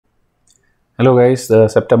Hello guys,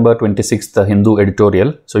 September 26th, the Hindu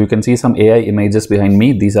editorial. So you can see some AI images behind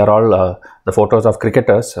me. These are all the photos of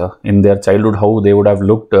cricketers in their childhood, how they would have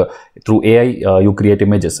looked through AI. You create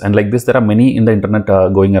images, and like this there are many in the internet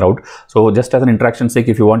going around. So just as an interaction sake,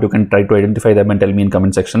 if you want, you can try to identify them and tell me in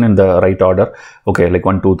comment section in the right order. Okay, like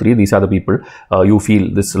 1, 2, 3, these are the people you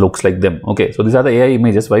feel this looks like them. Okay, so these are the AI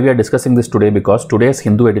images. Why we are discussing this today? Because today's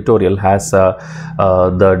Hindu editorial has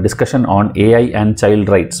the discussion on AI and child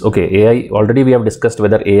rights. Okay, AI, already we have discussed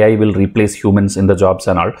whether AI will replace humans in the jobs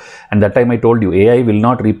and all, and that time I told you AI will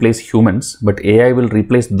not replace humans, but AI will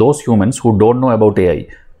replace those humans who don't know about AI.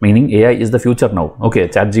 Meaning AI is the future now. Okay,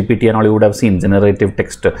 ChatGPT and all you would have seen, generative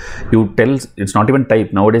text. You tell, it's not even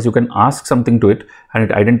type. Nowadays you can ask something to it and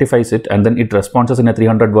it identifies it and then it responds in a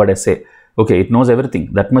 300-word essay. Okay, it knows everything.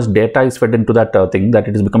 That much data is fed into that thing that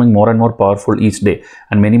it is becoming more and more powerful each day.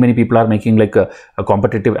 And many people are making like a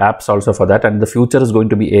competitive apps also for that. And the future is going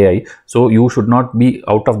to be AI. So you should not be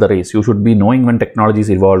out of the race. You should be knowing when technology is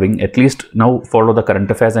evolving. At least now follow the current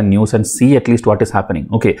affairs and news and see at least what is happening.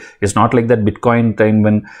 Okay, it's not like that Bitcoin time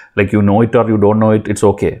when like you know it or you don't know it, it's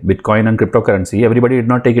okay. Bitcoin and cryptocurrency, everybody did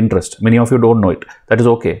not take interest. Many of you don't know it. That is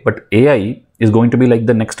okay. But AI is going to be like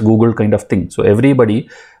the next Google kind of thing. So everybody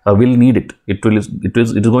will need it. It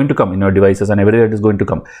is going to come in your devices and everywhere it is going to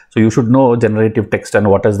come. So you should know generative text and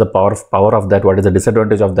what is the power of that, what is the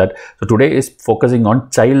disadvantage of that. So today is focusing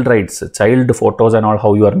on child rights, child photos and all,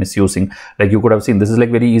 how you are misusing. Like you could have seen, this is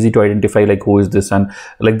like very easy to identify like who is this, and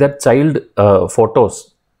like that child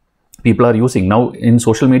photos people are using now in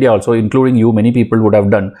social media also, including you. Many people would have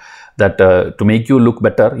done that to make you look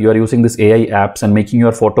better. You are using this AI apps and making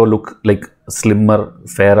your photo look like slimmer,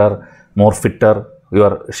 fairer, more fitter. You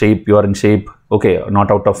are in shape. Okay, not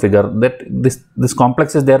out of figure. That this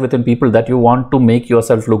complex is there within people that you want to make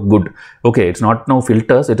yourself look good. Okay, it's not now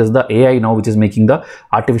filters, it is the AI now which is making the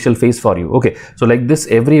artificial face for you. Okay, so like this,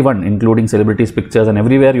 everyone, including celebrities' pictures, and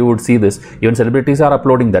everywhere you would see this. Even celebrities are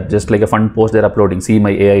uploading that, just like a fun post they're uploading. See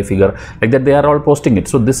my AI figure, like that they are all posting it.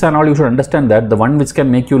 So this and all, you should understand that the one which can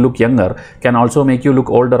make you look younger can also make you look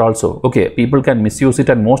older also. Okay, people can misuse it,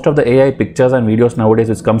 and most of the AI pictures and videos nowadays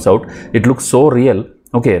which comes out, it looks so real.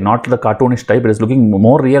 Okay, not the cartoonish type, it is looking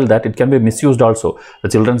more real that it can be misused also. The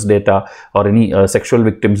children's data or any sexual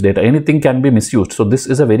victims data, anything can be misused. So this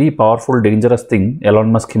is a very powerful, dangerous thing.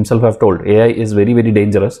 Elon Musk himself have told AI is very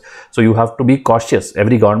dangerous. So you have to be cautious.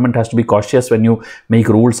 Every government has to be cautious when you make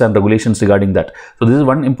rules and regulations regarding that. So this is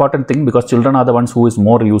one important thing, because children are the ones who is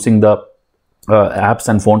more using the apps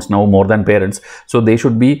and phones now more than parents, so they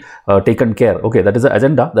should be taken care. Okay, that is the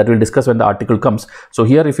agenda that we'll discuss when the article comes. So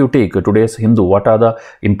here, if you take today's Hindu, what are the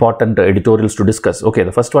important editorials to discuss? Okay,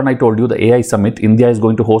 the first one I told you, the AI summit. India is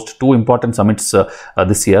going to host 2 important summits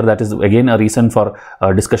this year. That is again a reason for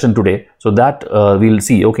discussion today. So that we'll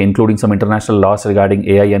see. Okay, including some international laws regarding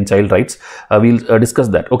AI and child rights. We'll discuss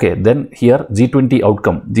that. Okay, then here G20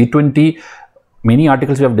 outcome. G20, many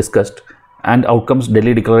articles we have discussed. And outcomes,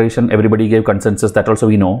 Delhi declaration, everybody gave consensus, that also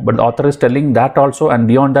we know. But the author is telling that also, and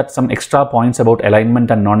beyond that some extra points about alignment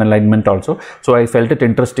and non-alignment also. So I felt it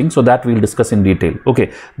interesting, so that we'll discuss in detail.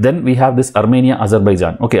 Okay, then we have this Armenia,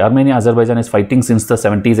 Azerbaijan. Okay, Armenia, Azerbaijan is fighting since the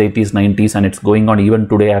 70s, 80s, 90s, and it's going on even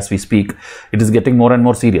today as we speak. It is getting more and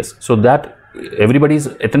more serious. So that everybody's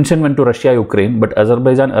attention went to Russia, Ukraine, but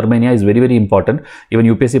Azerbaijan, Armenia is very important. Even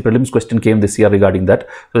UPSC prelims question came this year regarding that.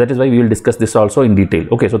 So that is why we will discuss this also in detail.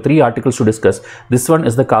 Okay, so 3 articles to discuss. This one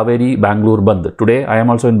is the Kaveri Bangalore Bandh. Today I am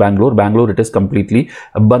also in Bangalore. Bangalore, it is completely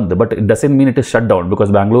Bandh, but it doesn't mean it is shut down,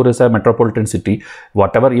 because Bangalore is a metropolitan city.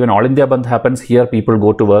 Whatever, even All India Bandh happens, here people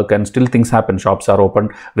go to work and still things happen. Shops are open,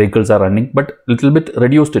 vehicles are running, but little bit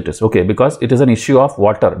reduced it is. Okay, because it is an issue of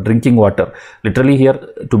water, drinking water. Literally here,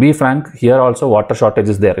 to be frank, here also water shortage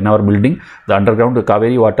is there in our building. The underground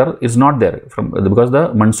Kaveri water is not there because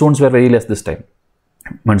the monsoons were very less this time.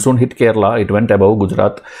 Monsoon hit Kerala, it went above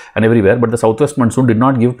Gujarat and everywhere, but the southwest monsoon did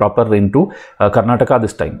not give proper rain to Karnataka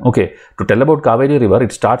this time. Okay, to tell about Kaveri river,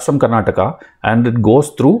 it starts from Karnataka and it goes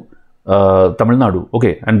through Tamil Nadu,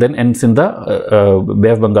 okay, and then ends in the Bay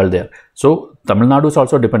of Bengal there. So Tamil Nadu is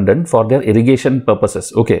also dependent for their irrigation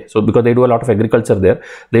purposes. Okay, so because they do a lot of agriculture there,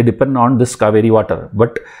 they depend on this Kaveri water.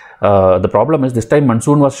 But the problem is this time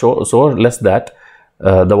monsoon was so less that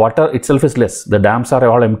the water itself is less. The dams are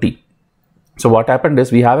all empty. So what happened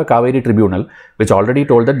is, we have a Kaveri tribunal which already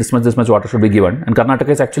told that this much water should be given, and Karnataka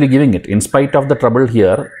is actually giving it. In spite of the trouble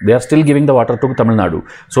here, they are still giving the water to Tamil Nadu.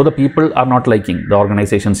 So the people are not liking, the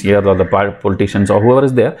organizations here or the politicians or whoever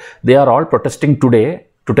is there, they are all protesting today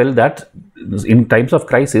to tell that in times of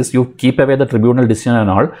crisis, you keep away the tribunal decision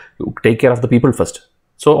and all, you take care of the people first.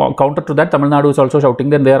 So counter to that, Tamil Nadu is also shouting,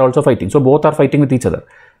 then they are also fighting. So both are fighting with each other.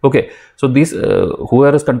 Okay, so these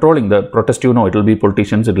whoever is controlling the protest, you know, it will be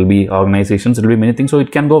politicians, it will be organizations, it will be many things. So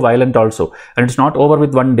it can go violent also, and it's not over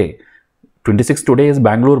with one day. 26th today is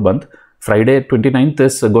Bangalore Bandh. Friday 29th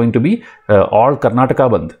is going to be all Karnataka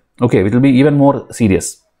Bandh. Okay, it will be even more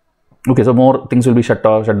serious. Okay, so more things will be shut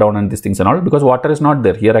down and these things and all, because water is not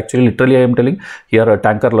there here. Actually, literally, I am telling here,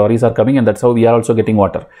 tanker lorries are coming, and that's how we are also getting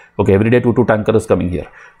water. Okay, every day 2 tankers is coming here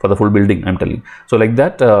for the full building, I'm telling. So like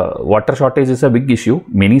that, water shortage is a big issue.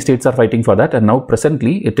 Many states are fighting for that, and now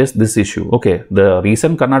presently it is this issue. Okay, the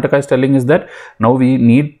reason Karnataka is telling is that now we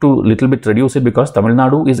need to little bit reduce it, because Tamil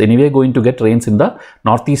Nadu is anyway going to get rains in the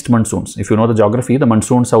northeast monsoons. If you know the geography, the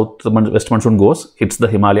monsoon west monsoon goes, hits the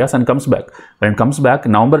Himalayas and comes back. When it comes back,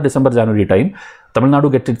 November, December, January time, Tamil Nadu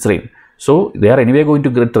gets its rain. So they are anyway going to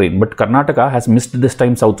get rain, but Karnataka has missed this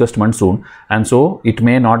time southwest monsoon, and so it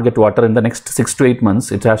may not get water in the next 6 to 8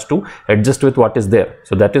 months. It has to adjust with what is there.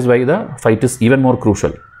 So that is why the fight is even more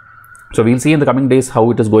crucial. So we'll see in the coming days how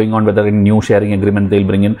it is going on, whether in new sharing agreement they'll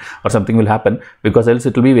bring in or something will happen, because else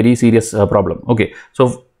it will be very serious problem. Okay,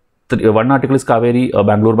 so one article is Kaveri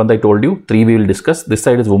Bangalore Bandh, I told you. 3 we will discuss. This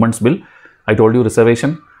side is women's bill. I told you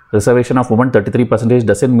reservation of women 33%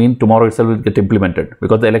 doesn't mean tomorrow itself will get implemented,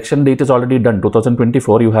 because the election date is already done.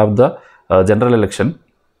 2024 you have the general election,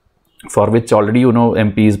 for which already, you know,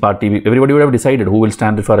 MPs, party, everybody would have decided who will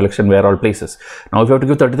stand for election where all places. Now if you have to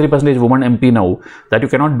give 33% woman MP now, that you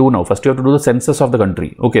cannot do now. First you have to do the census of the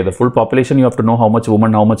country. Okay, the full population, you have to know how much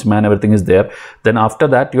woman, how much man, everything is there. Then after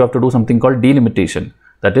that you have to do something called delimitation.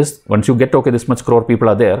 That is, once you get, okay, this much crore people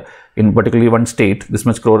are there in particularly one state, this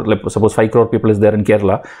much crore, like suppose 5 crore people is there in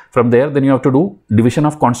Kerala. From there, then you have to do division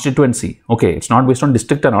of constituency. Okay, it's not based on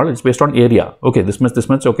district and all, it's based on area. Okay, this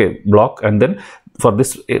much, okay, block, and then for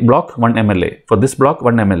this block, 1 MLA. For this block,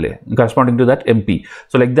 1 MLA, corresponding to that MP.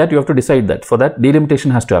 So like that, you have to decide that. For that,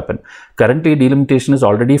 delimitation has to happen. Currently, delimitation is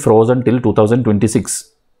already frozen till 2026.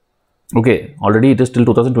 Okay, already it is till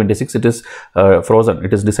 2026, it is frozen.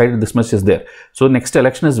 It is decided this much is there. So next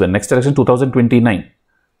election is when? Next election 2029.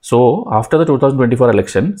 So after the 2024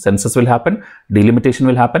 election, census will happen, delimitation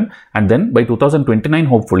will happen, and then by 2029,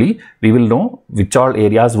 hopefully, we will know which all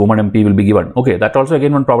areas woman MP will be given. Okay, that also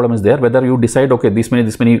again one problem is there, whether you decide, okay, this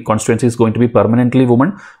many constituencies going to be permanently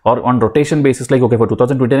woman, or on rotation basis, like, okay, for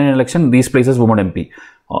 2029 election, these places woman MP,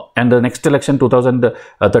 and the next election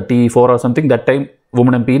 2034 or something, that time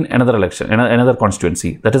woman MP in another election, another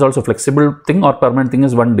constituency. That is also flexible thing or permanent thing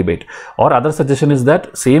is one debate. Or other suggestion is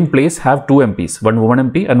that same place have 2 MPs, one woman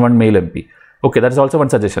MP and one male MP. Okay, that is also one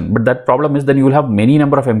suggestion. But that problem is then you will have many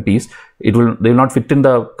number of MPs. They will not fit in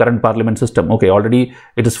the current parliament system. Okay, already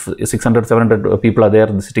it is 600, 700 people are there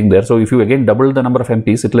sitting there. So if you again double the number of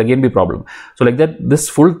MPs, it will again be problem. So like that, this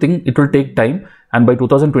full thing, it will take time. And by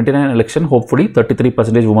 2029 election, hopefully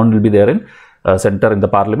 33% women will be there in center in the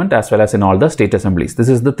parliament as well as in all the state assemblies. This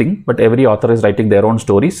is the thing, but every author is writing their own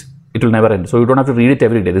stories. It will never end. So you don't have to read it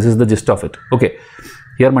every day. This is the gist of it. Okay.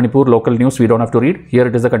 Here Manipur local news we don't have to read. Here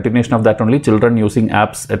it is a continuation of that only. Children using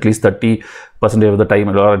apps at least 30% of the time,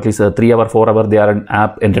 or at least 3 hour, 4 hour, they are an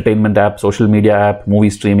app, entertainment app, social media app, movie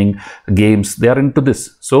streaming, games. They are into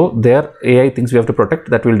this. So their AI things we have to protect,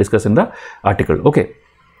 that we'll discuss in the article. Okay.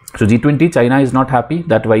 So G20, China is not happy.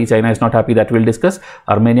 That why China is not happy, that we'll discuss.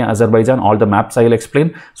 Armenia, Azerbaijan, all the maps I'll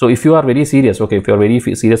explain. So if you are very serious, okay, if you are very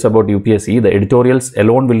serious about UPSC, the editorials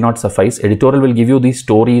alone will not suffice. Editorial will give you these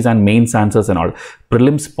stories and mains answers and all.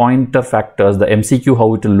 Prelims pointer factors, the MCQ,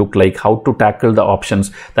 how it will look like, how to tackle the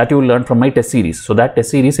options, that you will learn from my test series. So that test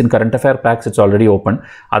series in current affair packs, it's already open.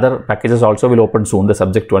 Other packages also will open soon, the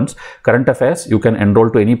subject ones. Current affairs, you can enroll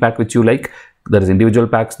to any pack which you like. There is individual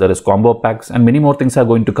packs, there is combo packs, and many more things are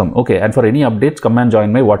going to come. Okay, and for any updates, come and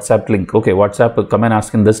join my WhatsApp link. Okay, WhatsApp, come and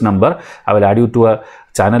ask in this number. I will add you to a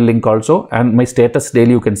channel link also, and my status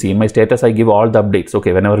daily you can see. In my status, I give all the updates.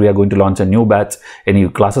 Okay, whenever we are going to launch a new batch, any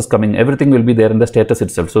classes coming, everything will be there in the status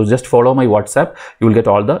itself. So just follow my WhatsApp, you will get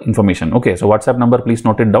all the information. Okay, so WhatsApp number, please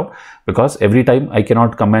note it down, because every time I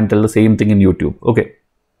cannot come and tell the same thing in YouTube. Okay.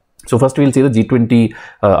 So first we will see the G20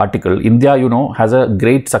 article. India, you know, has a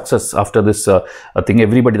great success after this thing.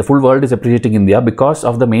 Everybody, the full world is appreciating India because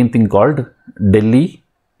of the main thing called Delhi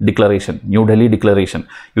Declaration, New Delhi Declaration.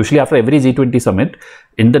 Usually after every G20 summit,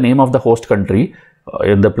 in the name of the host country,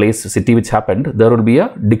 in the place, city which happened, there will be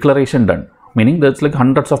a declaration done. meaning there's like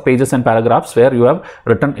hundreds of pages and paragraphs where you have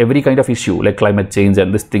written every kind of issue like climate change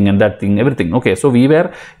and this thing and that thing, everything. Okay, so we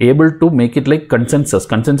were able to make it like consensus.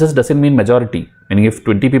 Consensus doesn't mean majority, meaning if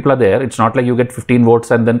 20 people are there, it's not like you get 15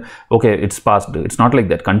 votes and then okay, it's passed. It's not like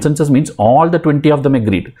that. Consensus means all the 20 of them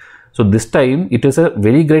agreed. So this time it is a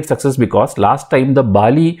very great success, because last time the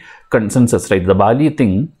Bali consensus, right, the Bali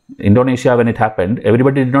thing, Indonesia, when it happened,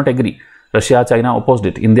 everybody did not agree. Russia, China opposed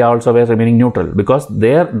it. India also were remaining neutral, because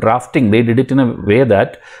their drafting, they did it in a way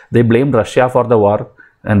that they blamed Russia for the war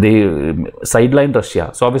and they sidelined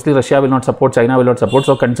Russia. So obviously Russia will not support, China will not support.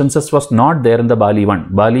 So consensus was not there in the Bali one.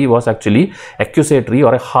 Bali was actually accusatory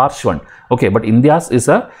or a harsh one. Okay, but India's is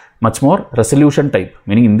a much more resolution type,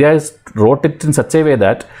 meaning India wrote it in such a way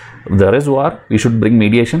that there is war, we should bring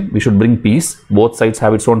mediation, we should bring peace, both sides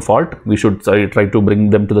have its own fault, we should try to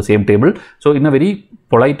bring them to the same table. So in a very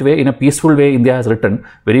polite way, in a peaceful way, India has written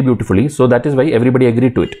very beautifully. So that is why everybody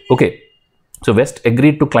agreed to it. Okay. So West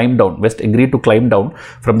agreed to climb down. West agreed to climb down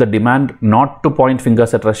from the demand not to point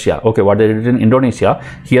fingers at Russia. Okay, what they did in Indonesia,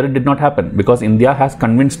 here it did not happen, because India has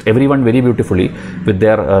convinced everyone very beautifully with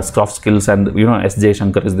their soft skills, and you know, S.J.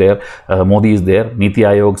 Shankar is there, Modi is there, Niti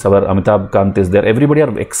Ayog, our Amitabh Kant is there. Everybody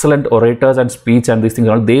are excellent orators and speech and these things.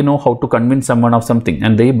 They know how to convince someone of something,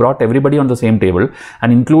 and they brought everybody on the same table,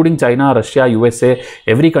 and including China, Russia, USA,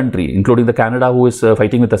 every country, including the Canada who is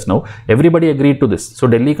fighting with us now, everybody agreed to this. So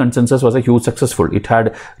Delhi consensus was a huge successful. It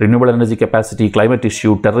had renewable energy capacity, climate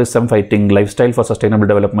issue, terrorism fighting, lifestyle for sustainable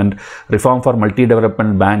development, reform for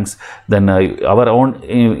multi-development banks, then our own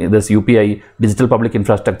this UPI, digital public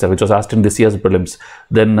infrastructure, which was asked in this year's prelims,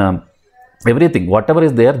 then everything, whatever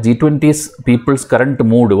is there, G20's people's current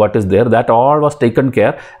mood, what is there, that all was taken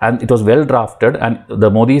care, and it was well drafted. And the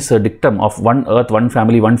Modi's dictum of one earth, one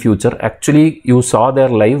family, one future, actually you saw their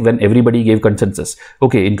live when everybody gave consensus.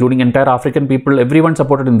 Okay, including entire African people, everyone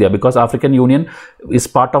supported India, because African Union is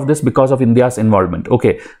part of this because of India's involvement.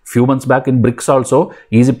 Okay, few months back in BRICS also,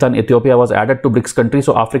 Egypt and Ethiopia was added to BRICS countries,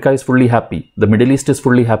 so Africa is fully happy, the Middle East is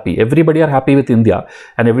fully happy, everybody are happy with India,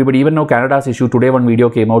 and everybody, even now Canada's issue, today one video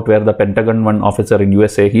came out where the Pentagon, one officer in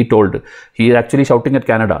USA, he is actually shouting at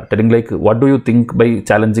Canada, telling like, what do you think by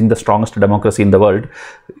challenging the strongest democracy in the world?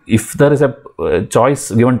 If there is a choice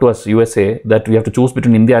given to us, USA, that we have to choose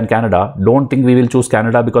between India and Canada, don't think we will choose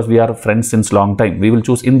Canada because we are friends since long time. We will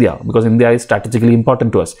choose India because India is strategically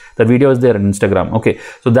important to us. The video is there on Instagram. Okay,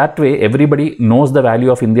 so that way everybody knows the value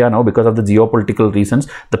of India now because of the geopolitical reasons,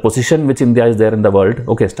 the position which India is there in the world,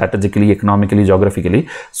 okay, strategically, economically, geographically.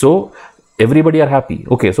 So everybody are happy.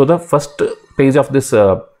 Okay, so the first page of this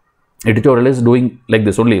editorial is doing like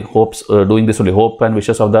this only, doing this only, hope and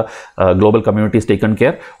wishes of the global community is taken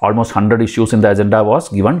care. Almost 100 issues in the agenda was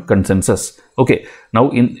given consensus. Okay, now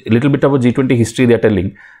in a little bit of a G20 history they are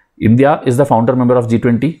telling, India is the founder member of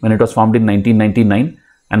G20 when it was formed in 1999.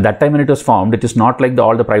 And that time when it was formed, it is not like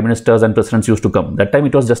all the prime ministers and presidents used to come. That time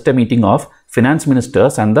it was just a meeting of finance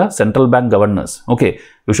ministers and the central bank governors. Okay,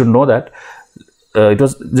 you should know that it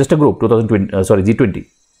was just a group, G20.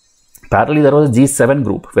 Parallelly, there was a G7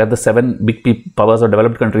 group where the 7 big powers or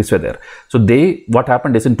developed countries were there. So what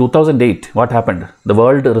happened is in 2008, what happened? The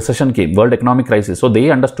world recession came, world economic crisis. So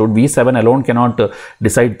they understood we7 alone cannot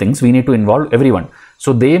decide things. We need to involve everyone.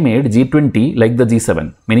 So they made G20 like the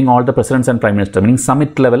G7, meaning all the presidents and prime minister, meaning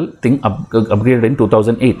summit level thing upgraded in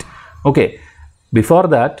 2008. Okay. Before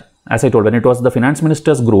that, as I told, when it was the finance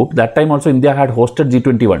ministers group, that time also India had hosted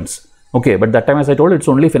G20 once. Okay, but that time, as I told, it's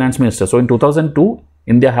only finance minister. So in 2002,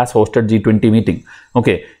 India has hosted G20 meeting.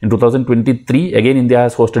 Okay, in 2023, again India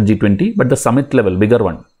has hosted G20, but the summit level, bigger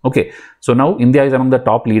one. Okay, so now India is among the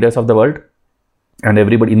top leaders of the world, and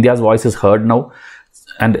everybody, India's voice is heard now,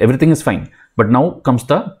 and everything is fine. But now comes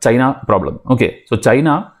the China problem. Okay, so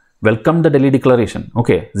China welcomed the Delhi Declaration.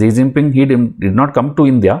 Okay, Xi Jinping, he did not come to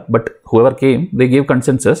India, but whoever came, they gave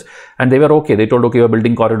consensus and they were okay. They told, okay, you are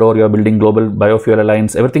building corridor, you are building global biofuel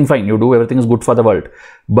alliance, everything fine, you do, everything is good for the world.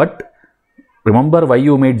 But remember why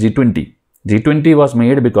you made G20. G20 was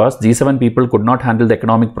made because G7 people could not handle the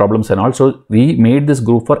economic problems, and also we made this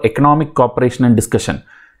group for economic cooperation and discussion.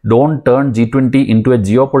 Don't turn G20 into a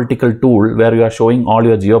geopolitical tool where you are showing all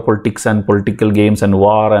your geopolitics and political games and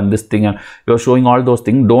war and this thing, and you are showing all those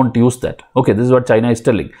things. Don't use that. Okay, this is what China is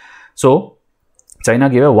telling. So China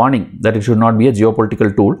gave a warning that it should not be a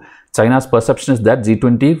geopolitical tool. China's perception is that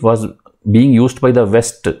G20 was being used by the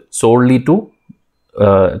West solely to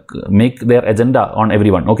make their agenda on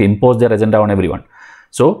everyone. Okay, impose their agenda on everyone.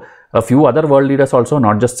 So a few other world leaders also,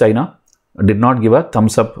 not just China, did not give a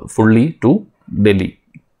thumbs up fully to Delhi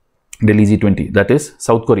G20, that is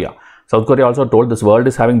South Korea. South Korea also told this world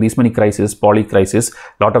is having these many crises, poly crisis,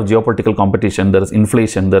 lot of geopolitical competition, there is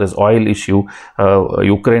inflation, there is oil issue,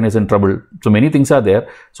 Ukraine is in trouble. So many things are there.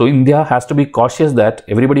 So India has to be cautious that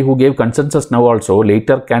everybody who gave consensus now also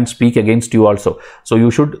later can speak against you also. So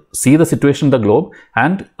you should see the situation in the globe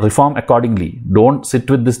and reform accordingly. Don't sit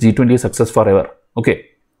with this G20 success forever. Okay.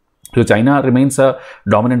 So China remains a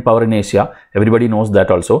dominant power in Asia. Everybody knows that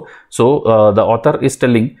also. So the author is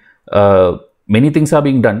telling many things are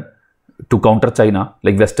being done to counter China,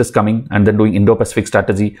 like West is coming and then doing Indo-Pacific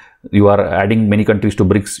strategy. You are adding many countries to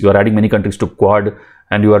BRICS, you are adding many countries to Quad,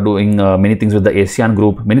 and you are doing many things with the ASEAN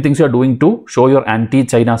group. Many things you are doing to show your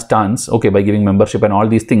anti-China stance, okay, by giving membership and all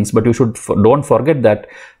these things. But you should don't forget that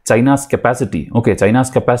China's capacity, okay, China's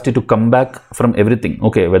capacity to come back from everything,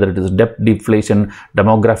 okay, whether it is debt deflation,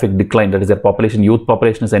 demographic decline, that is their population, youth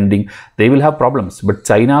population is ending, they will have problems, but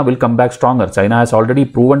China will come back stronger. China has already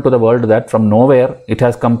proven to the world that from nowhere it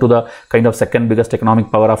has come to the kind of second biggest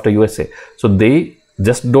economic power after USA. So they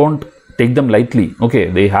just don't take them lightly. Okay,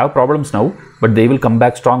 they have problems now, but they will come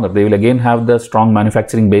back stronger. They will again have the strong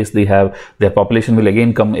manufacturing base they have. Their population will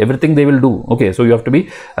again come. Everything they will do. Okay, so you have to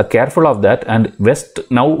be careful of that. And West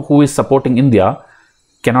now, who is supporting India,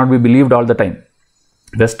 cannot be believed all the time.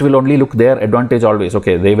 West will only look their advantage always.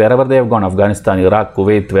 Okay, wherever they have gone, Afghanistan, Iraq,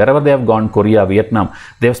 Kuwait, wherever they have gone, Korea, Vietnam,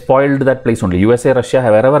 they have spoiled that place only. USA, Russia,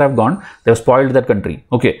 wherever have gone, they have spoiled that country.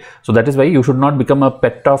 Okay, so that is why you should not become a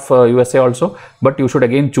pet of USA also, but you should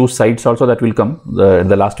again choose sides also. That will come.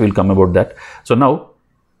 The last will come about that. So now,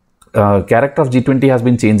 character of G20 has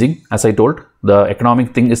been changing. As I told, the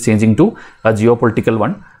economic thing is changing to a geopolitical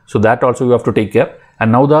one. So that also you have to take care.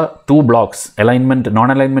 And now the two blocks, alignment,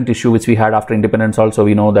 non-alignment issue, which we had after independence also,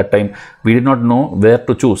 we know that time we did not know where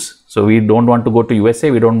to choose. So we don't want to go to USA,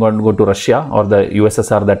 we don't want to go to Russia or the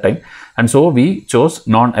USSR that time. And so we chose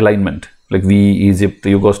non-alignment, like we, Egypt,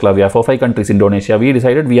 Yugoslavia, 4-5 countries, Indonesia. We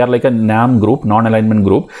decided we are like a NAM group, non-alignment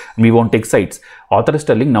group, and we won't take sides. Author is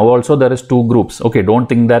telling now also there is two groups. Okay, don't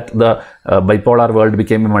think that the bipolar world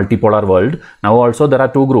became a multipolar world. Now also there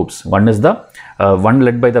are two groups. One is the one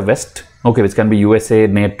led by the West, okay, which can be USA,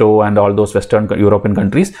 NATO and all those Western European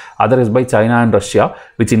countries. Other is by China and Russia,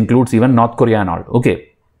 which includes even North Korea and all. Okay.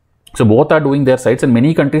 So both are doing their sides and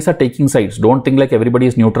many countries are taking sides. Don't think like everybody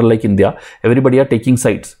is neutral like India. Everybody are taking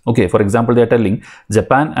sides. Okay, for example, they are telling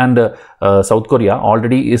Japan and South Korea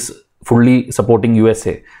already is fully supporting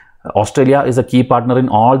USA. Australia is a key partner in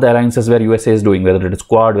all the alliances where USA is doing, whether it is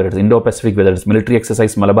Quad, whether it is Indo-Pacific, whether it is military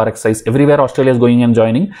exercise, Malabar exercise, everywhere Australia is going and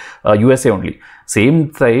joining USA only.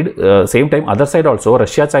 Same side, same time, other side also,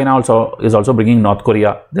 Russia, China also is also bringing North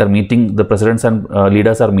Korea. They are meeting, the presidents and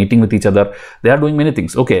leaders are meeting with each other. They are doing many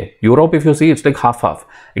things. Okay, Europe, if you see, it's like half-half.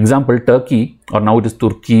 Example, Turkey, or now it is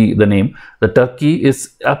Turkey, the name. The Turkey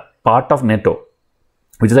is a part of NATO,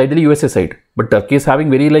 which is ideally USA side. But Turkey is having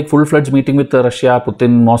very like full-fledged meeting with Russia,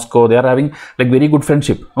 Putin, Moscow. They are having like very good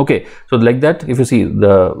friendship. Okay, so like that, if you see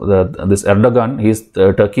this Erdogan, he is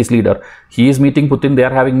Turkey's leader. He is meeting Putin. They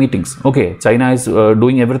are having meetings. Okay, China is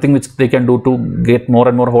doing everything which they can do to get more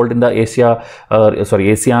and more hold in the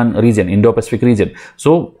ASEAN region, Indo-Pacific region.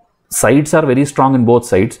 So sides are very strong in both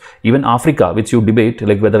sides. Even Africa, which you debate,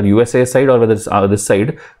 like whether USA side or whether it's this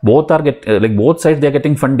side, both are like both sides they are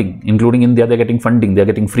getting funding, including India. They are getting funding. They are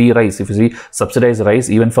getting free rice. If you see subsidized rice,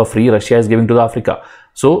 even for free, Russia is giving to the Africa.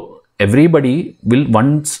 So everybody will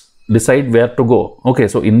once decide where to go. Okay,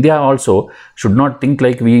 so India also should not think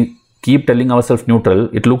like we keep telling ourselves neutral.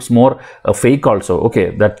 It looks more fake also.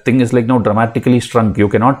 Okay, that thing is like now dramatically shrunk. You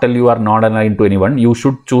cannot tell you are not aligned to anyone. You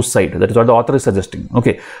should choose side. That is what the author is suggesting.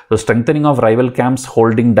 Okay, the strengthening of rival camps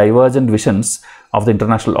holding divergent visions of the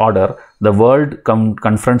international order. The world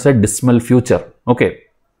confronts a dismal future. Okay,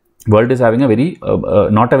 world is having a very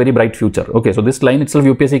not a very bright future. Okay, so this line itself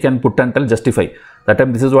UPSC can put and tell, justify. That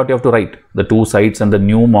time this is what you have to write, the two sides and the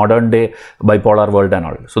new modern day bipolar world and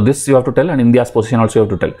all. So this you have to tell, and India's position also you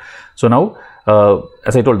have to tell. So now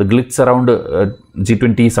as I told, the glitz around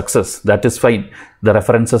G20 success, that is fine. The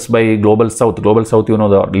references by Global South, you know,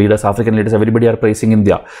 the leaders, African leaders, everybody are praising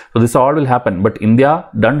India. So this all will happen, but India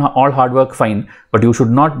done all hard work, fine. But you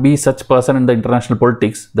should not be such person in the international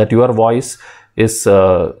politics that your voice is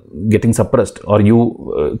getting suppressed, or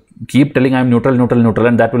you keep telling I am neutral,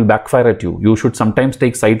 and that will backfire at you. You should sometimes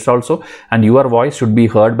take sides also, and your voice should be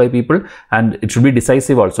heard by people, and it should be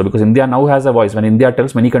decisive also, because India now has a voice. When India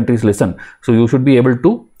tells, many countries listen. So you should be able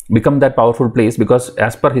to become that powerful place, because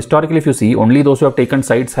as per historically, if you see, only those who have taken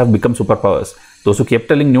sides have become superpowers. Those who kept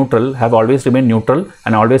telling neutral have always remained neutral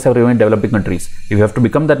and always have remained developing countries. If you have to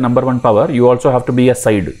become that #1 power, you also have to be a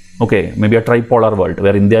side. Okay, maybe a tripolar world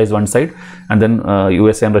where India is one side and then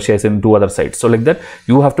USA and Russia is in two other sides. So like that,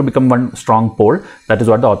 you have to become one strong pole. That is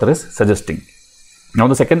what the author is suggesting. Now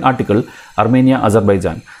the second article, Armenia,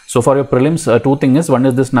 Azerbaijan. So for your prelims, two things. One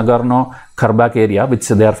is this Nagorno-Karabakh area which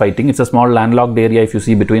they are fighting. It's a small landlocked area if you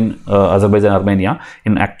see between Azerbaijan and Armenia.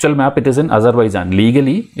 In actual map it is in Azerbaijan.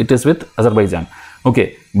 Legally it is with Azerbaijan.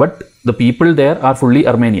 Okay, but the people there are fully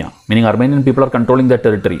Armenia, meaning Armenian people are controlling that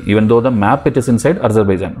territory, even though the map it is inside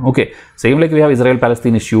Azerbaijan. Okay, same like we have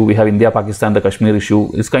Israel-Palestine issue, we have India-Pakistan, the Kashmir issue,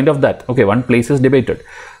 it's kind of that. Okay, one place is debated.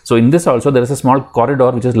 So in this also there is a small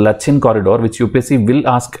corridor which is Lachin corridor, which UPSC will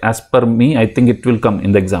ask. As per me, I think it will come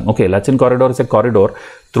in the exam. Okay, Lachin corridor is a corridor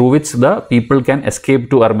through which the people can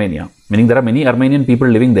escape to Armenia, meaning there are many Armenian people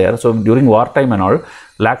living there. So during wartime and all,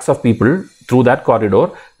 lakhs of people through that corridor,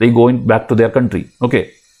 they go back to their country. Okay,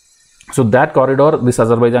 so that corridor, this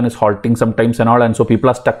Azerbaijan is halting sometimes and all, and so people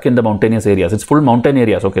are stuck in the mountainous areas. It's full mountain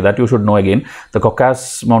areas. Okay, that you should know again. The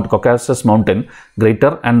Caucasus mountain,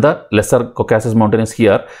 greater and the lesser Caucasus mountain is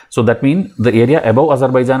here. So that means the area above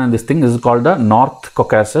Azerbaijan and this thing is called the North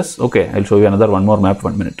Caucasus. Okay, I'll show you one more map,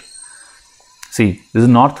 1 minute. See, this is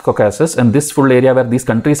North Caucasus, and this full area where these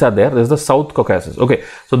countries are there, this is the South Caucasus. Okay,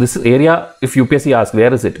 so this area, if UPSC asks,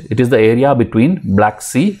 where is it? It is the area between Black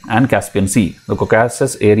Sea and Caspian Sea. The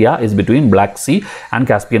Caucasus area is between Black Sea and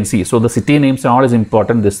Caspian Sea. So the city names and all is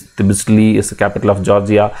important. This Tbilisi is the capital of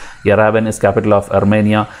Georgia, Yerevan is capital of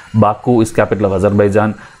Armenia, Baku is capital of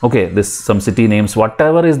Azerbaijan. Okay, this some city names,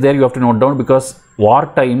 whatever is there you have to note down, because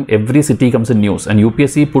wartime every city comes in news, and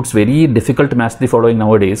UPSC puts very difficult match the following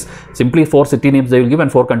nowadays. Simply 4 city names they will give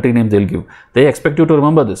and 4 country names they will give. They expect you to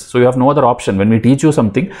remember this, so you have no other option. When we teach you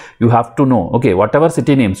something, you have to know, okay, whatever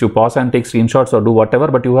city names, you pause and take screenshots or do whatever,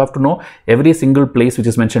 but you have to know every single place which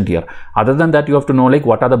is mentioned here. Other than that, you have to know like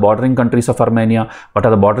what are the bordering countries of Armenia, what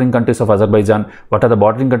are the bordering countries of Azerbaijan, what are the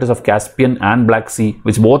bordering countries of Caspian and Black Sea,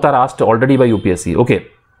 which both are asked already by UPSC. Okay,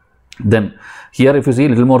 then here if you see a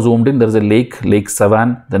little more zoomed in, there is a Lake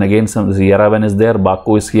Sevan, then again some Yerevan is there,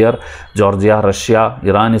 Baku is here, Georgia, Russia,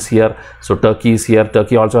 Iran is here, so Turkey is here.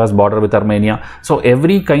 Turkey also has border with Armenia. So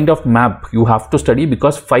every kind of map you have to study,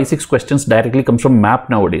 because 5-6 questions directly comes from map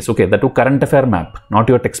nowadays. Okay, that too current affair map, not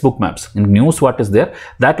your textbook maps. In news what is there,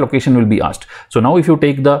 that location will be asked. So now if you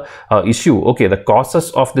take the issue, okay, the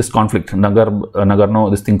causes of this conflict,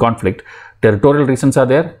 conflict, territorial reasons are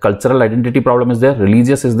there, cultural identity problem is there,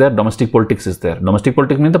 religious is there, domestic politics is there. Domestic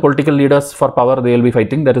politics means the political leaders for power they will be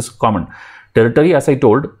fighting, that is common. Territory, as I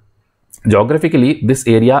told, geographically this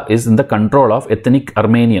area is in the control of ethnic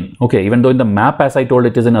Armenian. Okay, even though in the map as I told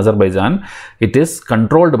it is in Azerbaijan, it is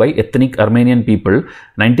controlled by ethnic Armenian people.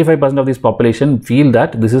 95% of this population feel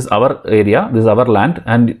that this is our area, this is our land,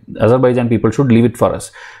 and Azerbaijan people should leave it for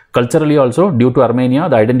us. Culturally also, due to Armenia,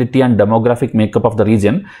 the identity and demographic makeup of the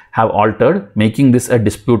region have altered, making this a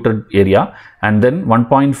disputed area. And then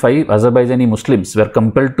 1.5 Azerbaijani Muslims were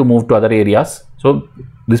compelled to move to other areas. So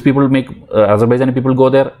these people make Azerbaijani people go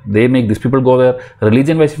there, they make these people go there.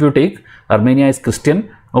 Religion wise, if you take, Armenia is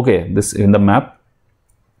Christian. Okay, this in the map,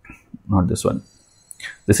 not this one.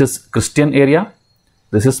 This is Christian area,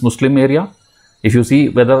 this is Muslim area. If you see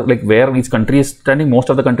whether like where each country is standing, most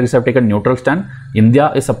of the countries have taken neutral stand.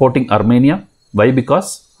 India is supporting Armenia. Why?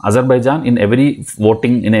 Because Azerbaijan in every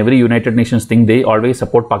voting, in every United Nations thing, they always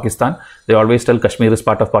support Pakistan. They always tell Kashmir is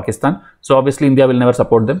part of Pakistan. So obviously India will never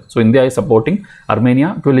support them. So India is supporting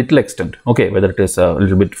Armenia to a little extent. Okay, whether it is a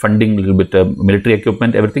little bit funding, little bit military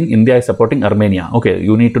equipment, everything, India is supporting Armenia. Okay,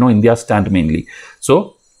 you need to know India's stand mainly.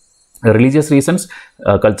 So religious reasons,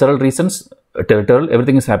 cultural reasons, territorial,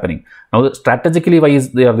 everything is happening. Now strategically, why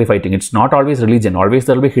are they fighting? It's not always religion, always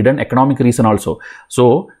there will be hidden economic reason also.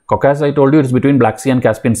 So Caucasus, I told you, it's between Black Sea and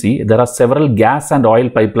Caspian Sea. There are several gas and oil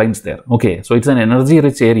pipelines there. Okay, so it's an energy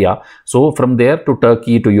rich area. So from there to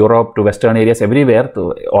Turkey, to Europe, to western areas, everywhere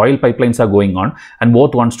the oil pipelines are going on, and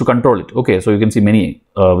both wants to control it. Okay, so you can see many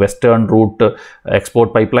western route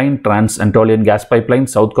export pipeline, Trans-Anatolian gas pipeline,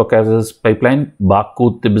 South Caucasus pipeline,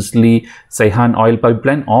 Baku, Tbilisi, Ceyhan oil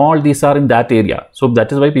pipeline, all these are in that area. So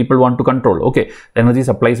that is why people want to control. Okay, the energy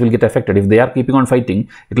supplies will get affected. If they are keeping on fighting,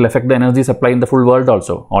 it will affect the energy supply in the full world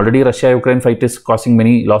also. Already Russia-Ukraine fight is causing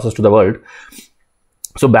many losses to the world.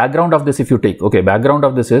 So background of this, if you take, okay, background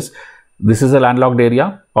of this is a landlocked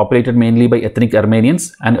area populated mainly by ethnic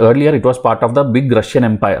Armenians, and earlier it was part of the big Russian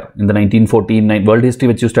Empire in the 1914 world history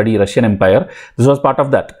which you study, Russian Empire. This was part of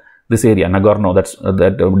that, this area, Nagorno, that's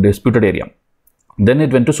that disputed area. Then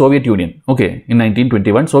it went to Soviet Union. Okay, in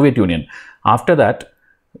 1921, Soviet Union. After that,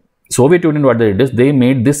 Soviet Union, what they did is they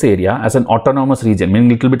made this area as an autonomous region, meaning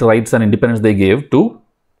little bit rights and independence they gave to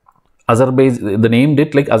Azerbaijan. They named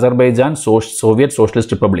it like Azerbaijan Soviet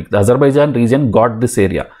Socialist Republic. The Azerbaijan region got this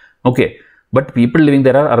area. Okay. But people living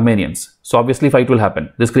there are Armenians. So obviously fight will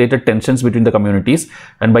happen. This created tensions between the communities.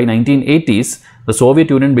 And by 1980s, the Soviet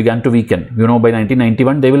Union began to weaken. You know, by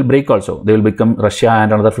 1991, they will break also. They will become Russia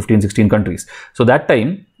and another 15, 16 countries. So that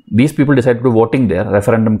time, these people decided to voting there,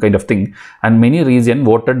 referendum kind of thing. And many regions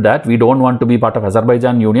voted that we don't want to be part of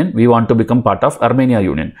Azerbaijan Union. We want to become part of Armenia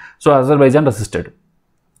Union. So Azerbaijan resisted.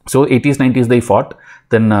 So 80s, 90s, they fought.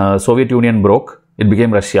 Then Soviet Union broke. It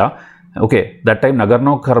became Russia. Okay, that time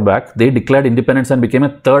Nagorno-Karabakh, they declared independence and became a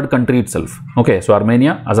third country itself. Okay, so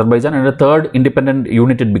Armenia, Azerbaijan, and a third independent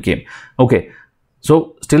unit it became. Okay,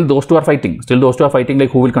 so still those two are fighting. Still those two are fighting like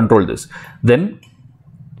who will control this. Then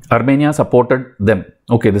Armenia supported them.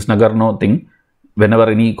 Okay, this Nagorno thing, whenever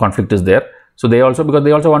any conflict is there. So they also, because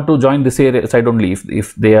they also want to join this side only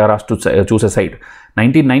if they are asked to choose a side.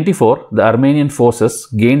 1994, the Armenian forces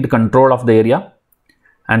gained control of the area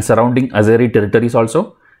and surrounding Azeri territories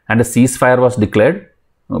also. And a ceasefire was declared,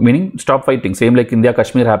 meaning stop fighting. Same like India,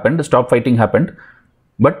 Kashmir happened, stop fighting happened.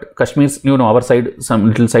 But Kashmir's, you know, our side, some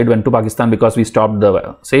little side went to Pakistan because we stopped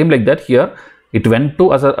the, same like that here, it went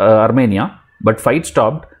to Armenia, but fight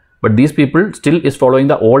stopped. But these people still is following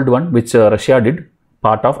the old one, which Russia did,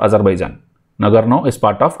 part of Azerbaijan. Nagorno is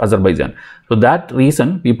part of Azerbaijan. So that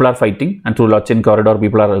reason people are fighting, and through Lachin corridor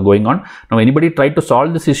people are going on. Now anybody tried to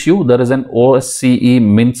solve this issue, there is an OSCE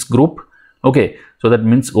Minsk group. Okay, so that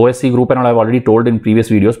means OSCE group and all I have already told in previous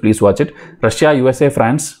videos, please watch it. Russia, USA,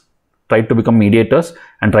 France tried to become mediators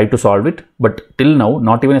and tried to solve it, but till now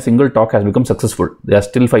not even a single talk has become successful. They are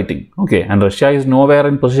still fighting. Okay, and Russia is nowhere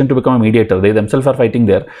in position to become a mediator. They themselves are fighting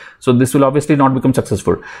there, so this will obviously not become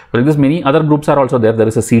successful. But there's many other groups are also there. There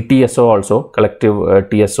is a CTSO also,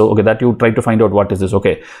 collective TSO. Okay, that you try to find out what is this.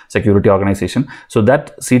 Okay, security organization. So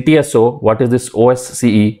that CTSO, what is this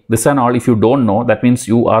OSCE, this and all, if you don't know, that means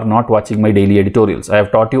you are not watching my daily editorials. I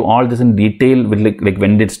have taught you all this in detail with like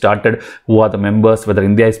when it started, who are the members, whether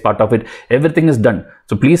India is part of it, everything is done.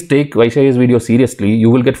 So please take Vysh's video seriously. You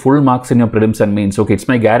will get full marks in your prelims and mains. Okay, it's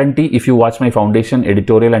my guarantee. If you watch my foundation,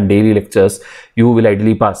 editorial and daily lectures, you will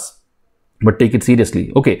ideally pass. But take it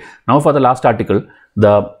seriously. Okay, now for the last article,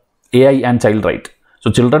 the AI and child right.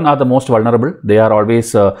 So children are the most vulnerable. They are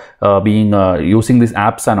always using these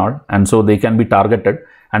apps and all, and so they can be targeted.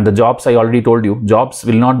 And the jobs, I already told you, jobs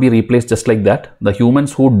will not be replaced just like that. The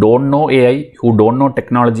humans who don't know AI, who don't know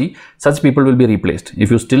technology, such people will be replaced. If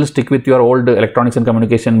you still stick with your old electronics and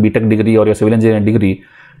communication BTech degree or your civil engineering degree,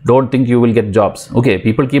 don't think you will get jobs. Okay,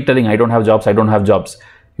 people keep telling, I don't have jobs, I don't have jobs.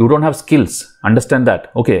 You don't have skills. Understand that.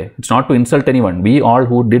 Okay, it's not to insult anyone. We all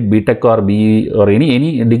who did BTech or BE or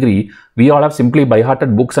any degree, we all have simply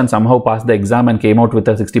by-hearted books and somehow passed the exam and came out with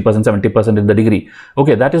a 60%, 70% in the degree.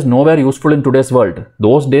 Okay, that is nowhere useful in today's world.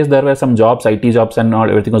 Those days there were some jobs, IT jobs and all,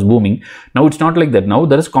 everything was booming. Now it's not like that. Now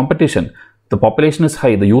there is competition. The population is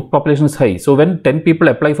high. The youth population is high. So when 10 people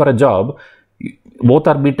apply for a job, both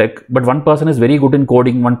are BTech, but one person is very good in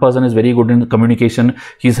coding, one person is very good in communication,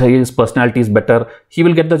 his personality is better, he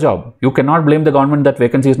will get the job. You cannot blame the government that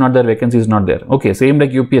vacancy is not there, vacancy is not there. Okay, same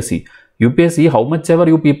like UPSC. UPSC, how much ever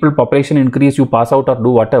you people population increase, you pass out or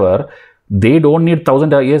do whatever, they don't need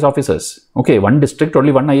 1000 IAS officers. Okay, one district,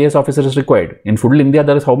 only one IAS officer is required. In full India,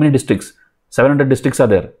 there is how many districts? 700 districts are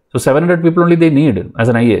there. So 700 people only they need as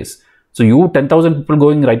an IAS. So you 10,000 people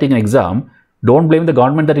going writing an exam, don't blame the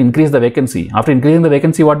government that increase the vacancy. After increasing the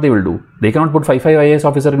vacancy, what they will do? They cannot put 5 IAS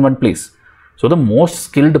officer in one place. So the most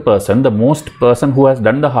skilled person, the most person who has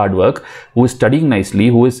done the hard work, who is studying nicely,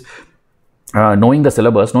 who is knowing the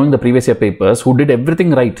syllabus, knowing the previous year papers, who did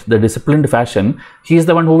everything right, the disciplined fashion, he is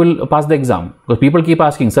the one who will pass the exam. Because people keep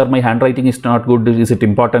asking, sir, my handwriting is not good, is it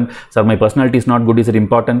important? Sir, my personality is not good, is it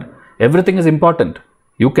important? Everything is important.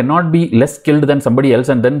 You cannot be less skilled than somebody else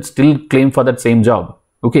and then still claim for that same job.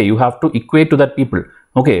 Okay, you have to equate to that people.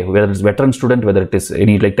 Okay, whether it's veteran student, whether it is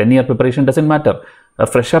any like 10-year preparation, doesn't matter. A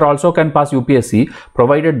fresher also can pass UPSC,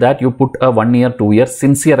 provided that you put a 1 year, 2 year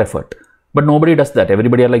sincere effort. But nobody does that.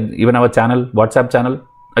 Everybody are like, even our channel, WhatsApp channel,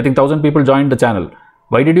 I think 1000 people joined the channel.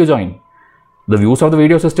 Why did you join? The views of the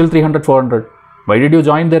videos is still 300, 400. Why did you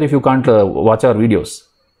join there if you can't watch our videos?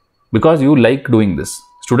 Because you like doing this.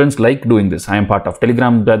 Students like doing this. I am part of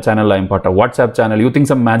Telegram channel, I am part of WhatsApp channel. You think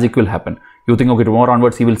some magic will happen. You think, okay, tomorrow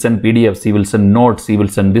onwards he will send PDFs, he will send notes, he will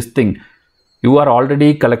send this thing. You are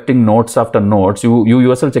already collecting notes after notes. You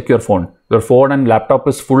yourself check your phone. Your phone and laptop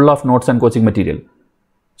is full of notes and coaching material.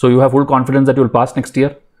 So you have full confidence that you will pass next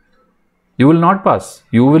year? You will not pass.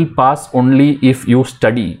 You will pass only if you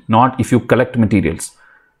study, not if you collect materials.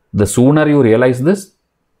 The sooner you realize this,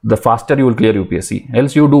 the faster you will clear UPSC.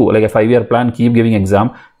 Else you do like a 5-year plan, keep giving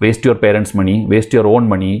exam, waste your parents' money, waste your own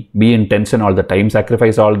money, be in tension all the time,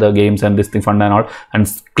 sacrifice all the games and this thing, fun and all,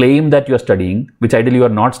 and claim that you are studying, which ideally you are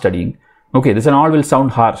not studying. Okay, this and all will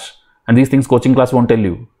sound harsh. And these things coaching class won't tell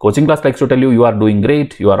you. Coaching class likes to tell you are doing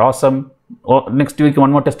great, you are awesome. Or next week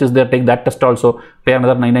one more test is there, take that test also, pay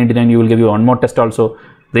another $9.99, you will give you one more test also.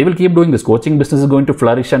 They will keep doing this. Coaching business is going to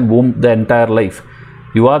flourish and boom the entire life.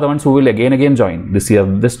 You are the ones who will again join. This year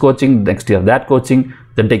this coaching, next year that coaching,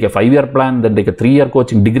 then take a 5-year plan, then take a 3-year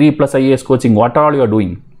coaching, degree plus IAS coaching, what all you are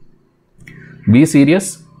doing. Be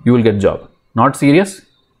serious, you will get job. Not serious,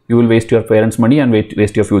 you will waste your parents' money and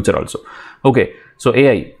waste your future also. Okay, so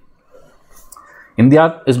AI.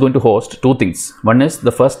 India is going to host 2 things. One is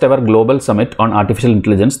the first ever global summit on artificial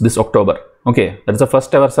intelligence this October. Okay, that is the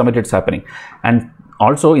first ever summit it's happening. And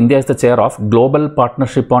also India is the chair of Global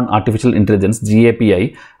Partnership on Artificial Intelligence,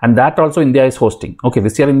 GAPI, and that also India is hosting. Okay,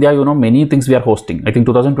 this year India, you know, many things we are hosting. I think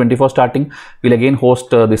 2024 starting, we'll again host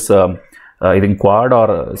this, I think Quad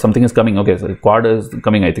or something is coming. Okay, so Quad is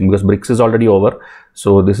coming, I think, because BRICS is already over.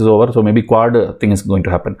 So this is over. So maybe Quad thing is going to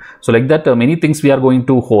happen. So like that, many things we are going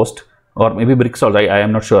to host. Or maybe BRICS also, I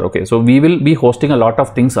am not sure. Okay, so we will be hosting a lot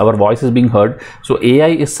of things. Our voice is being heard. So AI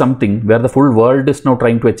is something where the full world is now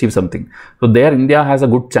trying to achieve something. So there India has a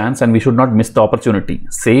good chance and we should not miss the opportunity.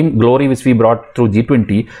 Same glory which we brought through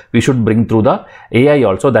G20, we should bring through the AI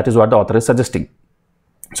also. That is what the author is suggesting.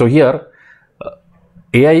 So here,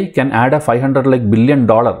 AI can add a $500 billion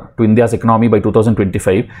to India's economy by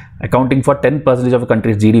 2025, accounting for 10% of a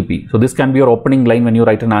country's GDP. So this can be your opening line when you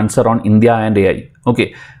write an answer on India and AI.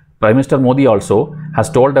 Okay. Prime Minister Modi also has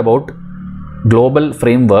told about global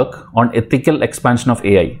framework on ethical expansion of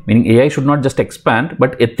AI, meaning AI should not just expand,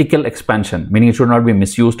 but ethical expansion, meaning it should not be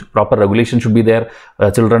misused. Proper regulation should be there.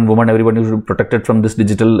 Children, women, everybody should be protected from this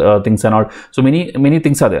digital things and all. So many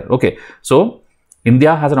things are there. Okay, so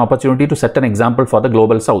India has an opportunity to set an example for the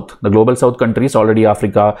global south. The global south countries, already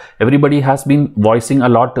Africa, everybody has been voicing a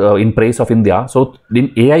lot in praise of India. So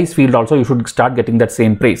in AI's field also, you should start getting that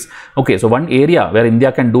same praise. Okay, so one area where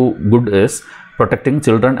India can do good is protecting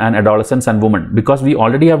children and adolescents and women, because we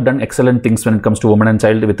already have done excellent things when it comes to women and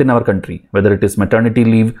child within our country, whether it is maternity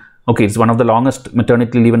leave. Okay, it's one of the longest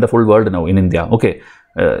maternity leave in the full world now in India. Okay,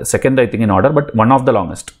 second I think in order, but one of the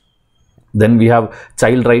longest. Then we have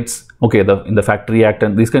child rights, okay, in the Factory Act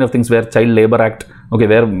and these kind of things, where Child Labor Act, okay,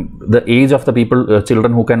 where the age of the people,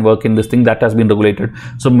 children who can work in this thing, that has been regulated.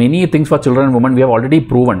 So many things for children and women we have already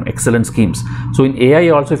proven excellent schemes. So in AI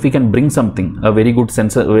also, if we can bring something, a very good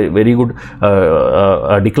sense, very good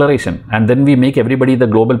declaration, and then we make everybody, the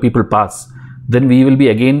global people, pass, then we will be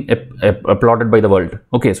again applauded by the world.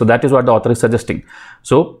 Okay, so that is what the author is suggesting.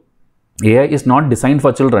 So AI is not designed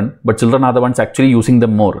for children, but children are the ones actually using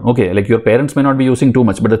them more. Okay, like your parents may not be using too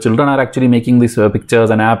much, but the children are actually making these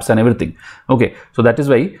pictures and apps and everything. Okay, so that is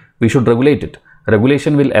why we should regulate it.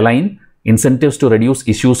 Regulation will align incentives to reduce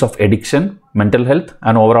issues of addiction, mental health,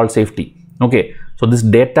 and overall safety. Okay, so this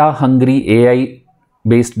data hungry AI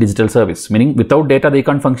based digital service, meaning without data they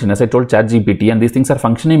can't function. As I told ChatGPT, and these things are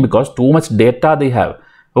functioning because too much data they have.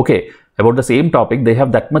 Okay, about the same topic, they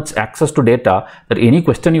have that much access to data that any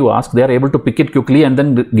question you ask, they are able to pick it quickly and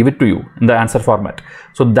then give it to you in the answer format.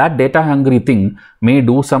 So that data hungry thing may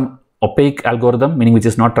do some opaque algorithm, meaning which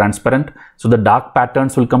is not transparent. So the dark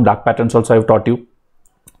patterns will come. Dark patterns also I have taught you.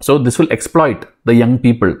 So this will exploit the young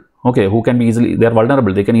people, okay, who can be easily, they are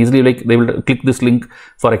vulnerable. They can easily, like, they will click this link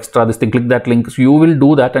for extra this thing, click that link. So you will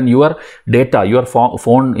do that, and your data, your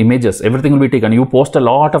phone images, everything will be taken. You post a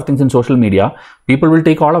lot of things in social media, people will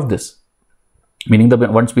take all of this. Meaning the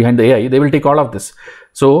ones behind the AI, they will take all of this.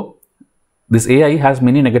 So this AI has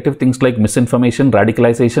many negative things like misinformation,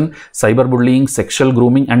 radicalization, cyberbullying, sexual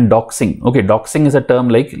grooming, and doxing. Okay, doxing is a term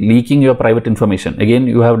like leaking your private information. Again,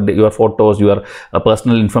 you have your photos, your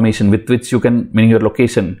personal information with which you can, meaning your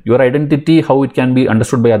location, your identity, how it can be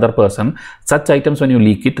understood by other person. Such items, when you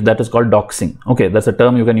leak it, that is called doxing. Okay, that's a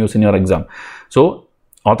term you can use in your exam. So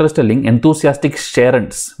author is telling enthusiastic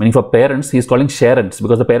sharents, meaning for parents, he is calling sharents,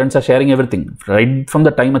 because the parents are sharing everything. Right from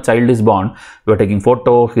the time a child is born, you are taking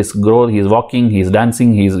photo, his growth, he is walking, he is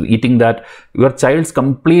dancing, he is eating that. Your child's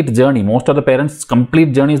complete journey, most of the parents'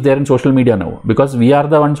 complete journey is there in social media now, because we are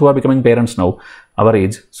the ones who are becoming parents now, our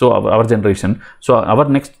age, so our generation. So our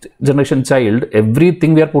next generation child,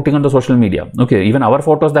 everything we are putting on the social media. Okay, even our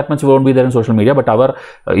photos that much won't be there in social media, but our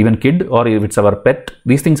even kid, or if it's our pet,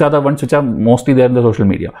 these things are the ones which are mostly there in the social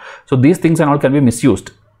media. So these things and all can be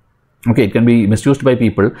misused. Okay, it can be misused by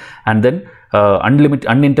people, and then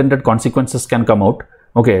unintended consequences can come out.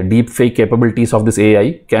 okay, deep fake capabilities of this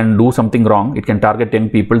AI can do something wrong. It can target young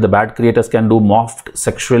people. The bad creators can do morphed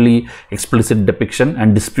sexually explicit depiction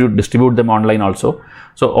and distribute them online also.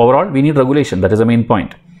 So overall, we need regulation. That is the main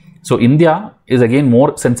point. So India is again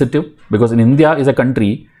more sensitive, because in India is a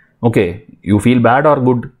country, okay, you feel bad or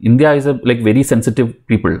good, India is a like very sensitive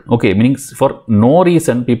people, okay, meaning for no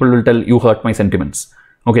reason people will tell you hurt my sentiments.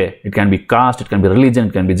 Okay, it can be caste, it can be religion,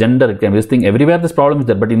 it can be gender, it can be this thing. Everywhere this problem is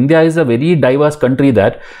there. But India is a very diverse country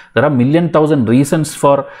that there are million thousand reasons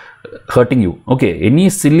for hurting you. Okay,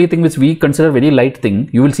 any silly thing which we consider very light thing,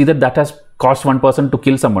 you will see that that has caused one person to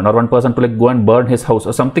kill someone, or one person to like go and burn his house,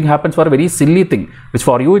 or something happens for a very silly thing, which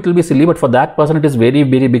for you it will be silly, but for that person it is very,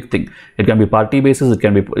 very big thing. It can be party basis, it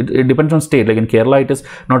can be, it depends on state. Like in Kerala, it is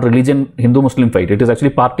not religion, Hindu-Muslim fight, it is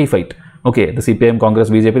actually party fight. Okay, the CPM,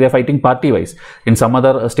 Congress, BJP, they are fighting party-wise. In some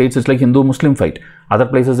other states, it's like Hindu-Muslim fight. Other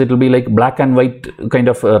places, it will be like black and white kind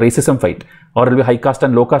of racism fight, or it will be high caste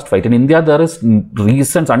and low caste fight. In India, there is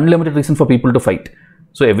reasons, unlimited reasons for people to fight.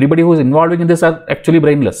 So everybody who is involving in this are actually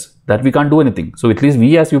brainless, that we can't do anything. So at least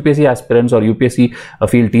we as UPSC aspirants or UPSC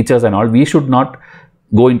field teachers and all, we should not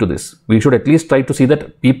go into this. We should at least try to see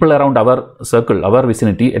that people around our circle, our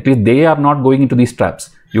vicinity, at least they are not going into these traps.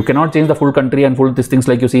 You cannot change the full country and full these things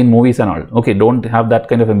like you see in movies and all. Okay, don't have that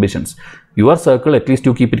kind of ambitions. Your circle, at least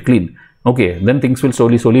you keep it clean. Okay, then things will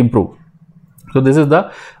slowly improve. So this is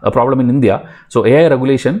the problem in India. So AI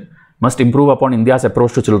regulation must improve upon India's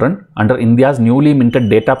approach to children. Under India's newly minted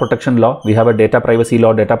data protection law, we have a data privacy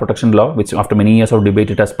law, data protection law, which after many years of debate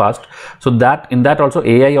it has passed. So that in that also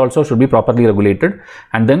AI also should be properly regulated.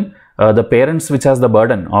 And then the parents which has the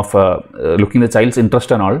burden of looking the child's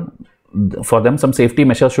interest and all, for them some safety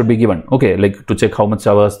measures should be given. Okay, like to check how much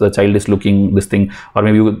hours the child is looking this thing, or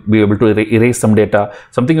maybe you will be able to erase some data,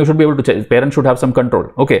 something you should be able to check. Parents should have some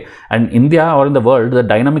control. Okay, and India or in the world, the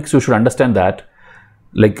dynamics, you should understand that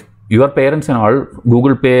like your parents and all,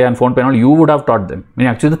 Google Pay and Phone Pay and all, you would have taught them. I mean,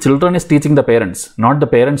 actually the children is teaching the parents, not the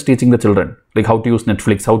parents teaching the children. Like how to use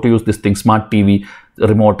Netflix, how to use this thing, smart TV,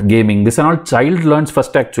 remote, gaming, this and all, child learns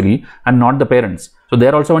first actually, and not the parents. So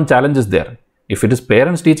there also one challenge is there. If it is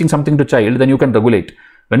parents teaching something to child, then you can regulate.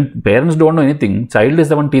 When parents don't know anything, child is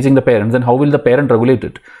the one teaching the parents, then how will the parent regulate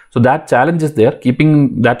it? So that challenge is there.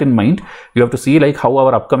 Keeping that in mind, you have to see like how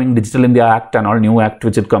our upcoming Digital India Act and all new act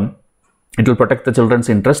which will come, it will protect the children's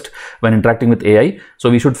interest when interacting with AI. So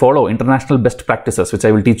we should follow international best practices, which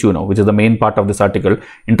I will teach you now, which is the main part of this article.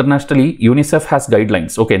 Internationally, UNICEF has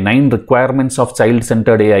guidelines. Okay, 9 requirements of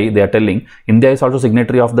child-centered AI, they are telling. India is also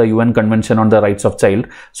signatory of the UN Convention on the Rights of Child.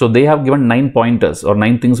 So they have given 9 pointers or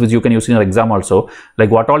 9 things which you can use in your exam also.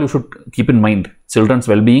 Like what all you should keep in mind: children's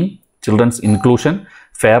well-being, children's inclusion,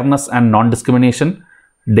 fairness and non-discrimination,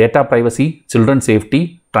 data privacy, children's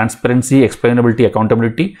safety, transparency, explainability,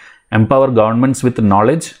 accountability, empower governments with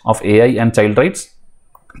knowledge of AI and child rights,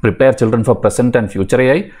 prepare children for present and future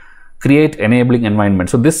AI, create enabling environment.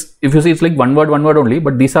 So this, if you see, it's like one word only,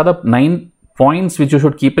 but these are the 9 points which you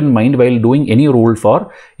should keep in mind while doing any rule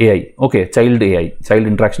for AI. Okay, child AI, child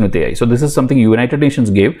interaction with AI. So this is something United Nations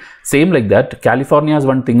gave. Same like that, California's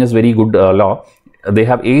one thing is very good law. They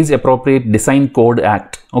have Age Appropriate Design Code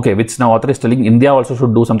Act, okay, which now author is telling India also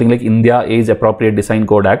should do something like India Age Appropriate Design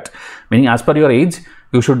Code Act, meaning as per your age,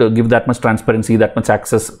 you should give that much transparency, that much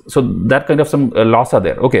access. So that kind of some laws are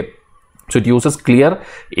there. Okay, so it uses clear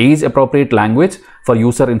age appropriate language for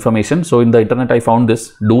user information. So in the internet, I found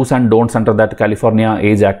this do's and don'ts under that California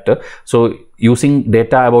Age Act. So using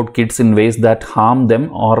data about kids in ways that harm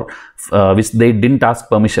them or which they didn't ask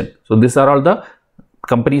permission. So these are all the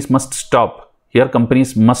companies must stop. Here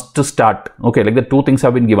companies must start. Okay, like the 2 things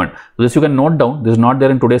have been given. So this you can note down. This is not there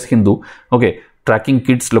in today's Hindu. Okay, tracking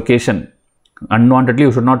kids location. Unwantedly,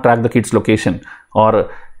 you should not track the kids location,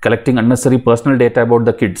 or collecting unnecessary personal data about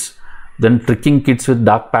the kids. Then tricking kids with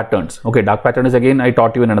dark patterns. Okay, dark pattern is again I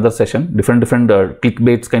taught you in another session. Different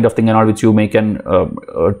clickbaits kind of thing and all which you make and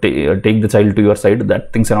take the child to your side.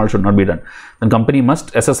 That things and all should not be done. Then company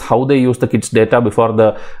must assess how they use the kids data before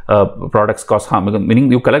the products cause harm.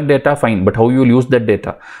 Meaning you collect data, fine, but how you will use that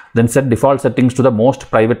data. Then set default settings to the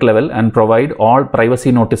most private level and provide all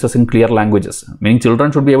privacy notices in clear languages. Meaning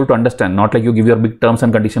children should be able to understand, not like you give your big terms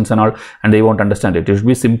and conditions and all and they won't understand it. It should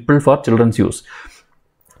be simple for children's use.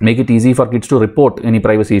 Make it easy for kids to report any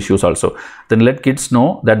privacy issues also. Then let kids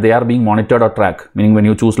know that they are being monitored or tracked, meaning when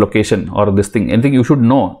you choose location or this thing, anything you should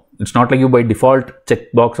know. It's not like you by default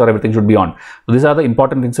checkbox or everything should be on. So these are the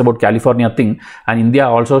important things about California thing, and India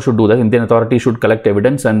also should do that. Indian authority should collect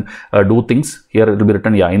evidence and do things. Here it will be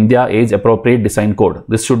written, yeah, India Age Appropriate Design Code.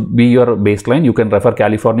 This should be your baseline. You can refer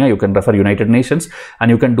California, you can refer United Nations, and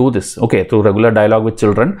you can do this, okay, through regular dialogue with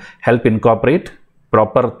children, help incorporate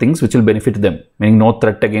proper things which will benefit them, meaning no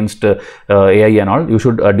threat against AI and all. You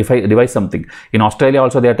should devise something. In Australia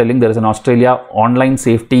also they are telling there is an Australia Online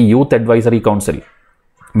Safety Youth Advisory Council,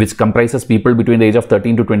 which comprises people between the age of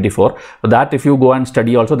 13 to 24. So that if you go and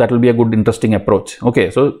study also, that will be a good interesting approach. Okay,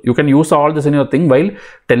 so you can use all this in your thing while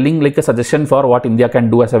telling like a suggestion for what India can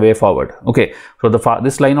do as a way forward. Okay, so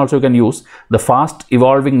this line also you can use. The fast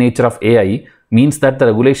evolving nature of AI means that the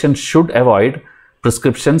regulation should avoid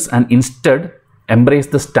prescriptions and instead embrace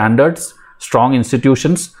the standards, strong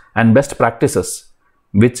institutions and best practices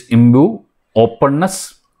which imbue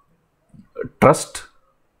openness, trust,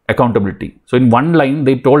 accountability. So in one line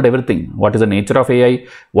they told everything. What is the nature of AI,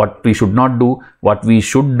 what we should not do, what we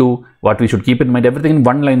should do, what we should keep in mind, everything in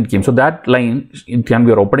one line came. So that line, it can be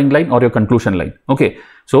your opening line or your conclusion line. Okay,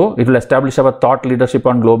 so it will establish our thought leadership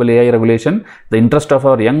on global AI regulation. The interest of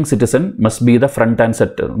our young citizen must be the front and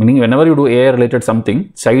center, meaning whenever you do AI related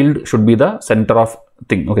something, child should be the center of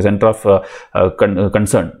thing. Okay, center of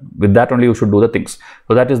concern. With that only you should do the things.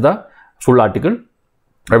 So that is the full article.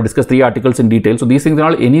 I have discussed 3 articles in detail. So these things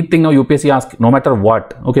are all, anything now UPSC asks, no matter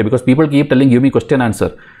what. Okay, because people keep telling, give me question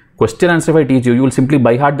answer. Question answer if I teach you, you will simply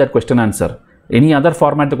by heart that question answer. Any other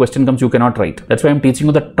format the question comes, you cannot write. That's why I am teaching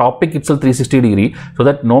you the topic itself 360 degree, so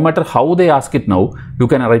that no matter how they ask it now, you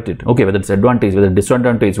can write it. Okay, whether it's advantage, whether it's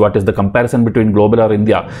disadvantage, what is the comparison between global or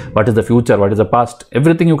India, what is the future, what is the past,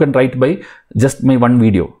 everything you can write by just my one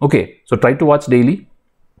video. Okay, so try to watch daily.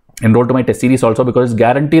 Enroll to my test series also, because it's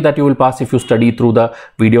guaranteed that you will pass if you study through the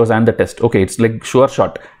videos and the test. Okay, it's like sure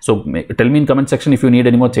shot. So tell me in comment section if you need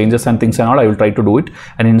any more changes and things and all. I will try to do it.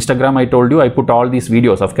 And in Instagram I told you I put all these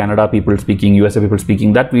videos of Canada people speaking, USA people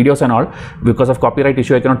speaking, that videos and all, because of copyright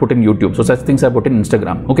issue I cannot put in YouTube. So such things I put in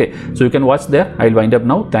Instagram. Okay, so you can watch there. I'll wind up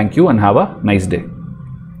now. Thank you and have a nice day.